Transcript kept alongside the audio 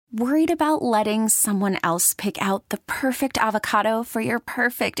Worried about letting someone else pick out the perfect avocado for your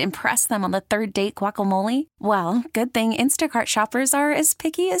perfect impress them on the third date guacamole? Well, good thing Instacart shoppers are as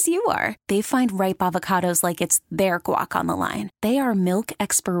picky as you are. They find ripe avocados like it's their guac on the line. They are milk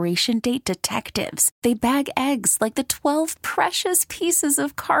expiration date detectives. They bag eggs like the 12 precious pieces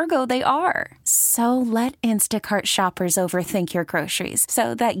of cargo they are. So let Instacart shoppers overthink your groceries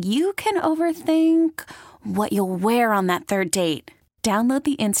so that you can overthink what you'll wear on that third date. Download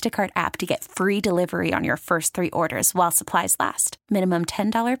the Instacart app to get free delivery on your first 3 orders while supplies last. Minimum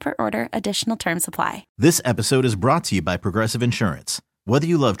 $10 per order. Additional terms apply. This episode is brought to you by Progressive Insurance. Whether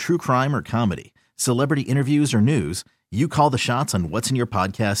you love true crime or comedy, celebrity interviews or news, you call the shots on what's in your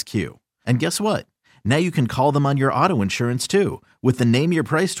podcast queue. And guess what? Now you can call them on your auto insurance too with the Name Your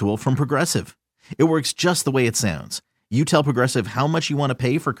Price tool from Progressive. It works just the way it sounds. You tell Progressive how much you want to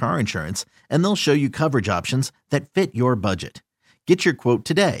pay for car insurance, and they'll show you coverage options that fit your budget. Get your quote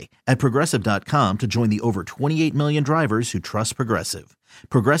today at Progressive.com to join the over 28 million drivers who trust Progressive.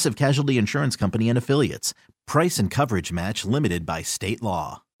 Progressive Casualty Insurance Company and Affiliates. Price and coverage match limited by state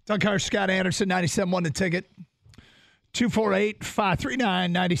law. Doug Carr, Scott Anderson, 97.1 The Ticket.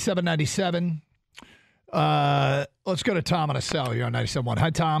 248-539-9797. Let's go to Tom on a cell here on 97.1.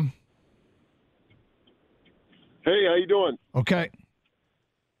 Hi, Tom. Hey, how you doing? Okay.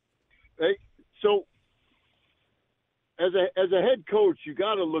 Hey, so as a head coach, you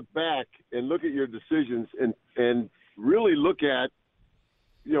got to look back and look at your decisions and really look at,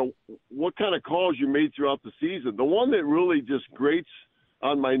 you know, what kind of calls you made throughout the season. The one that really just grates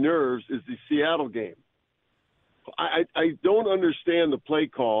on my nerves is the Seattle game. I don't understand the play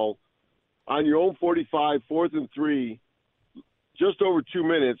call on your own 45, 4th and 3, just over 2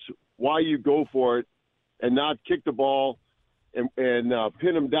 minutes, why you go for it and not kick the ball and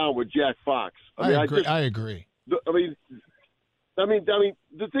pin him down with Jack Fox. I agree. I mean,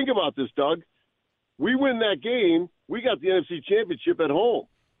 to think about this, Doug, we win that game, we got the NFC Championship at home.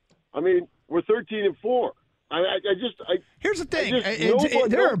 I mean, we're 13-4. Here's the thing.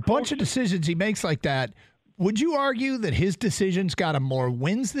 There are a bunch of decisions he makes like that. Would you argue that his decisions got him more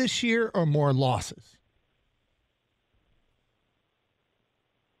wins this year or more losses?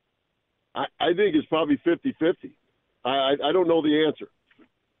 I think it's probably 50-50. I don't know the answer.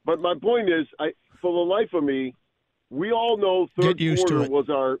 But my point is, for the life of me, we all know third quarter was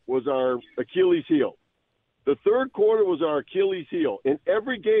our Achilles heel. The third quarter was our Achilles heel. In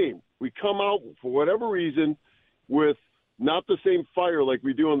every game, we come out, for whatever reason, with not the same fire like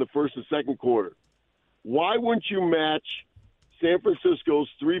we do in the first and second quarter. Why wouldn't you match San Francisco's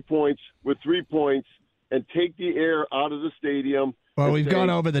 3 points with 3 points and take the air out of the stadium? Well, we've gone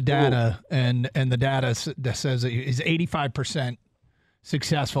over the data, and the data that says that he's 85%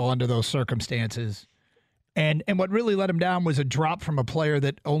 successful under those circumstances. And what really let him down was a drop from a player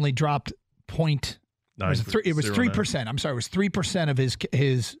that only dropped point. It was 3%. I'm sorry, it was 3% of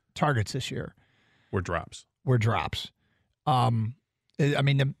his targets this year were drops. I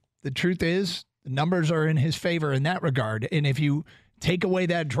mean, the truth is the numbers are in his favor in that regard. And if you take away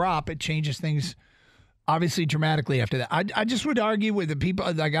that drop, it changes things obviously dramatically after that. I just would argue with the people,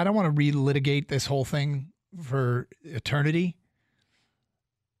 like, I don't want to relitigate this whole thing for eternity.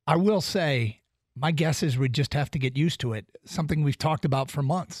 I will say, my guess is we just have to get used to it, something we've talked about for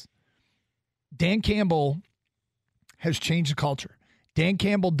months. Dan Campbell has changed the culture. Dan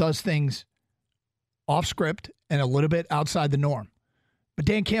Campbell does things off script and a little bit outside the norm. But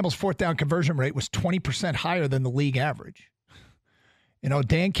Dan Campbell's 4th down conversion rate was 20% higher than the league average. You know,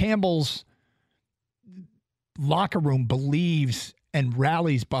 Dan Campbell's locker room believes and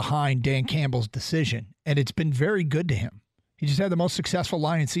rallies behind Dan Campbell's decision, and it's been very good to him. He just had the most successful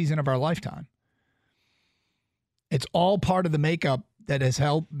Lions season of our lifetime. It's all part of the makeup that has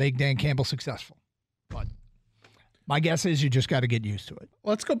helped make Dan Campbell successful. But my guess is you just got to get used to it.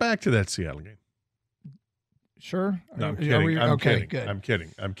 Let's go back to that Seattle game. Sure. No, I'm kidding. I'm kidding. Good. I'm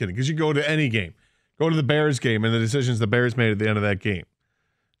kidding. Because you go to any game. Go to the Bears game and the decisions the Bears made at the end of that game,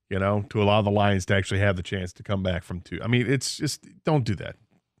 you know, to allow the Lions to actually have the chance to come back from 2. I mean, it's just, don't do that.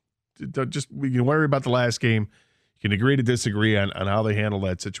 We can worry about the last game. You can agree to disagree on how they handle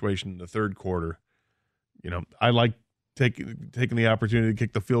that situation in the third quarter. You know, I like taking the opportunity to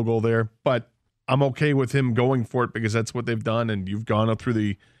kick the field goal there, but I'm okay with him going for it because that's what they've done, and you've gone up through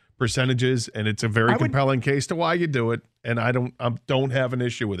the percentages, and it's a very compelling case to why you do it, and I don't have an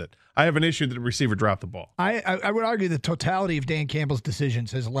issue with it. I have an issue that the receiver dropped the ball. I would argue the totality of Dan Campbell's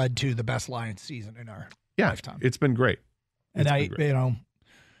decisions has led to the best Lions season in our lifetime. It's been great. You know,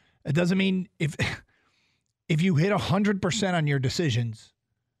 it doesn't mean if you hit 100% on your decisions,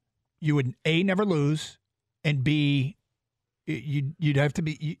 you would A, never lose, and B, you'd have to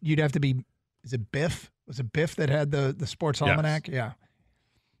be. Is it Biff? Was it Biff that had the sports almanac? Yes.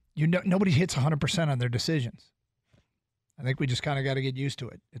 Yeah. Nobody hits 100% on their decisions. I think we just kind of got to get used to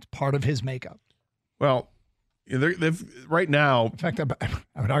it. It's part of his makeup. Well, they've right now. In fact,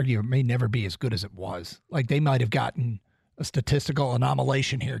 I would argue it may never be as good as it was. Like they might have gotten a statistical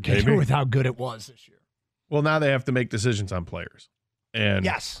anomalation here with how good it was this year. Well, now they have to make decisions on players. And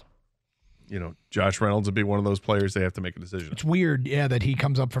yes. Josh Reynolds would be one of those players they have to make a decision. It's weird, that he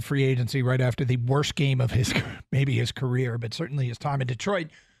comes up for free agency right after the worst game of his career, but certainly his time in Detroit.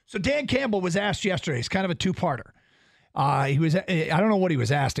 So Dan Campbell was asked yesterday. It's kind of a two-parter. I don't know what he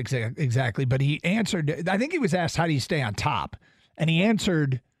was asked exactly, but he answered. I think he was asked, how do you stay on top? And he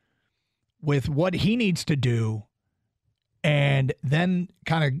answered with what he needs to do, and then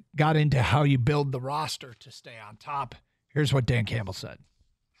kind of got into how you build the roster to stay on top. Here's what Dan Campbell said.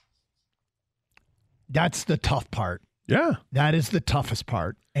 That's the tough part. Yeah. That is the toughest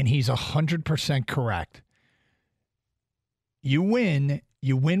part. And he's 100% correct. You win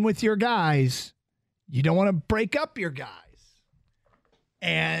with your guys. You don't want to break up your guys.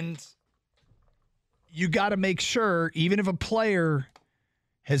 And you got to make sure, even if a player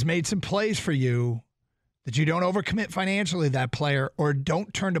has made some plays for you, that you don't overcommit financially to that player or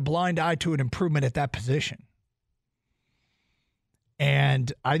don't turn a blind eye to an improvement at that position.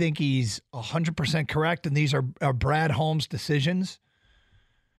 And I think he's 100% correct, and these are Brad Holmes' decisions.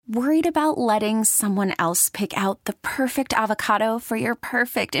 Worried about letting someone else pick out the perfect avocado for your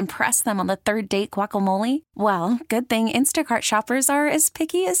perfect impress them on the third date guacamole? Well, good thing Instacart shoppers are as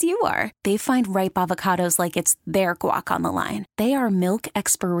picky as you are. They find ripe avocados like it's their guac on the line. They are milk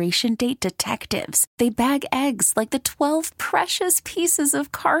expiration date detectives. They bag eggs like the 12 precious pieces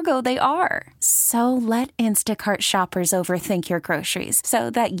of cargo they are. So let Instacart shoppers overthink your groceries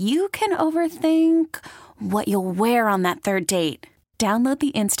so that you can overthink what you'll wear on that third date. Download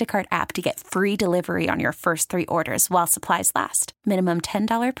the Instacart app to get free delivery on your first 3 orders while supplies last. Minimum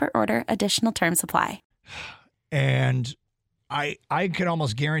 $10 per order. Additional terms apply. And I can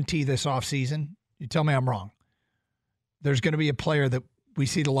almost guarantee this offseason, you tell me I'm wrong, there's going to be a player that we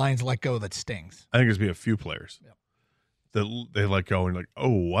see the Lions let go that stings. I think there's going to be a few players that they let go and like, oh,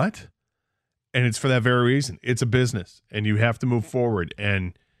 what? And it's for that very reason. It's a business, and you have to move forward.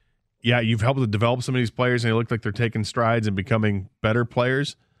 And yeah, you've helped to develop some of these players, and they look like they're taking strides and becoming better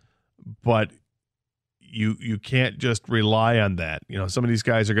players, but you can't just rely on that. Some of these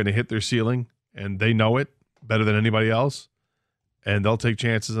guys are going to hit their ceiling, and they know it better than anybody else, and they'll take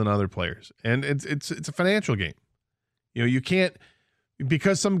chances on other players. And it's a financial game. You can't,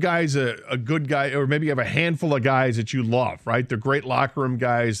 because some guy's a good guy, or maybe you have a handful of guys that you love, right? They're great locker room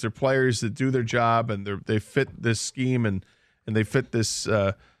guys. They're players that do their job, and they fit this scheme, and they fit this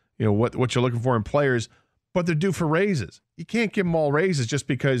what you're looking for in players, but they're due for raises. You can't give them all raises just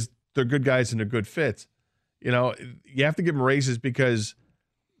because they're good guys and they're good fits. You have to give them raises because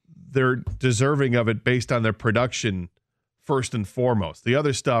they're deserving of it based on their production first and foremost. The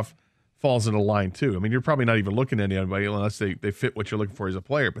other stuff falls into line too. I mean, you're probably not even looking at anybody unless they fit what you're looking for as a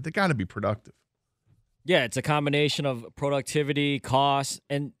player, but they got to be productive. Yeah, it's a combination of productivity, cost,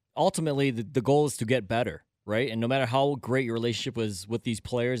 and ultimately the goal is to get better. Right? And no matter how great your relationship was with these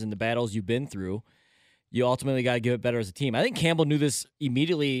players and the battles you've been through, you ultimately got to give it better as a team. I think Campbell knew this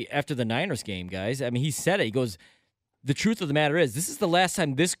immediately after the Niners game, guys. I mean, he said it. He goes, the truth of the matter is, this is the last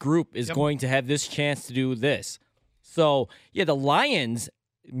time this group is going to have this chance to do this. So, yeah, the Lions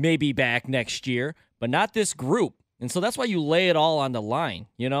may be back next year, but not this group. And so that's why you lay it all on the line.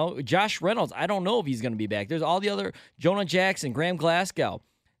 Josh Reynolds, I don't know if he's going to be back. There's all the other, Jonah Jackson, Graham Glasgow.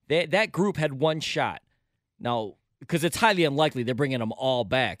 That group had one shot. Now, because it's highly unlikely they're bringing them all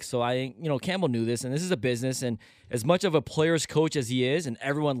back. So I think, Campbell knew this, and this is a business. And as much of a player's coach as he is, and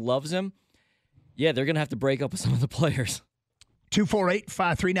everyone loves him, yeah, they're going to have to break up with some of the players.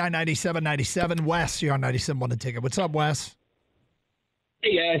 248-539-9797. Wes, you're on 97.1 The Ticket. What's up, Wes?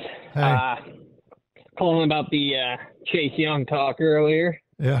 Hey, guys. Hey. Calling about the Chase Young talk earlier.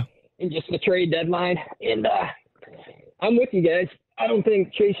 Yeah. And just the trade deadline. And I'm with you guys. I don't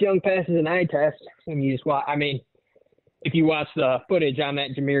think Chase Young passes an eye test when you just watch. I mean, if you watch the footage on that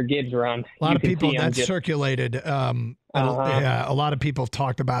Jahmyr Gibbs run, a lot of people circulated. A lot of people have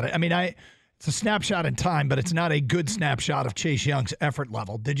talked about it. I mean, it's a snapshot in time, but it's not a good snapshot of Chase Young's effort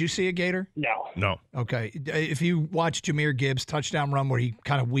level. Did you see it, Gator? No. Okay. If you watch Jahmyr Gibbs' touchdown run where he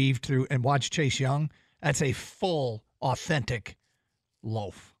kind of weaved through and watch Chase Young, that's a full, authentic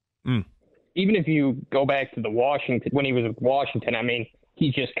loaf. Even if you go back to when he was with Washington, I mean,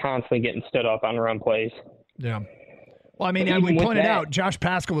 he's just constantly getting stood up on run plays. Yeah. Well, I mean, and we pointed out Josh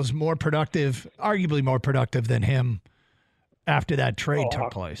Pascal was more productive, arguably more productive than him after that trade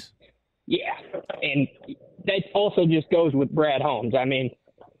took place. Yeah, and that also just goes with Brad Holmes. I mean,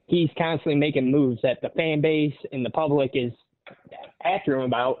 he's constantly making moves that the fan base and the public is after him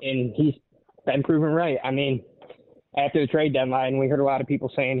about, and he's been proven right. I mean, after the trade deadline, we heard a lot of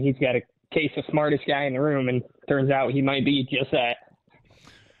people saying he's got a case of smartest guy in the room, and turns out he might be just that.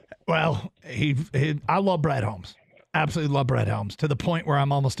 Well, I love Brad Holmes. Absolutely love Brad Holmes to the point where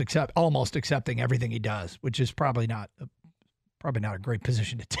I'm almost accepting everything he does, which is probably not a great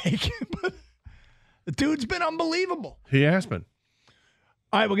position to take. But the dude's been unbelievable. He has been.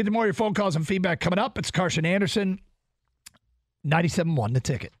 All right, we'll get to more of your phone calls and feedback coming up. It's Carson Anderson, 97.1 The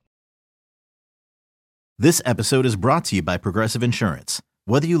Ticket. This episode is brought to you by Progressive Insurance.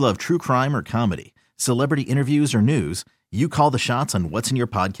 Whether you love true crime or comedy, celebrity interviews or news, you call the shots on what's in your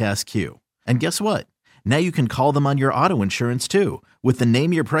podcast queue. And guess what? Now you can call them on your auto insurance too with the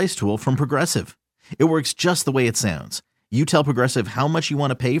Name Your Price tool from Progressive. It works just the way it sounds. You tell Progressive how much you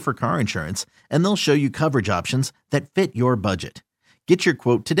want to pay for car insurance, and they'll show you coverage options that fit your budget. Get your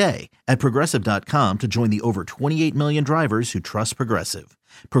quote today at Progressive.com to join the over 28 million drivers who trust Progressive.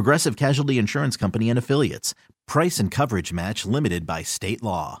 Progressive Casualty Insurance Company and Affiliates. Price and coverage match limited by state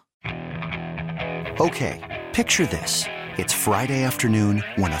law. Okay, picture this. It's Friday afternoon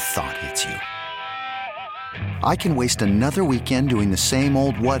when a thought hits you. I can waste another weekend doing the same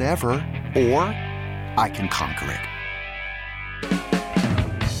old whatever, or I can conquer it.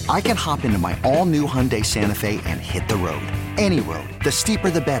 I can hop into my all-new Hyundai Santa Fe and hit the road. Any road. The steeper,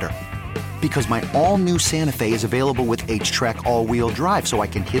 the better. Because my all-new Santa Fe is available with H-Track all-wheel drive, so I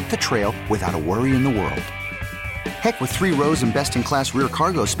can hit the trail without a worry in the world. Heck, with 3 rows and best-in-class rear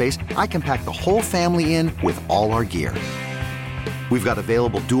cargo space, I can pack the whole family in with all our gear. We've got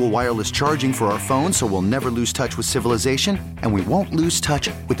available dual wireless charging for our phones, so we'll never lose touch with civilization, and we won't lose touch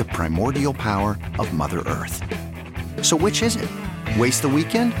with the primordial power of Mother Earth. So which is it? Waste the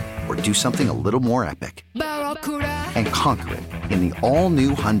weekend or do something a little more epic? And conquer it in the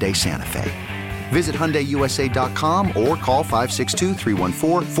all-new Hyundai Santa Fe. Visit HyundaiUSA.com or call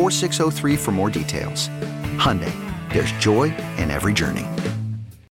 562-314-4603 for more details. Hyundai, there's joy in every journey.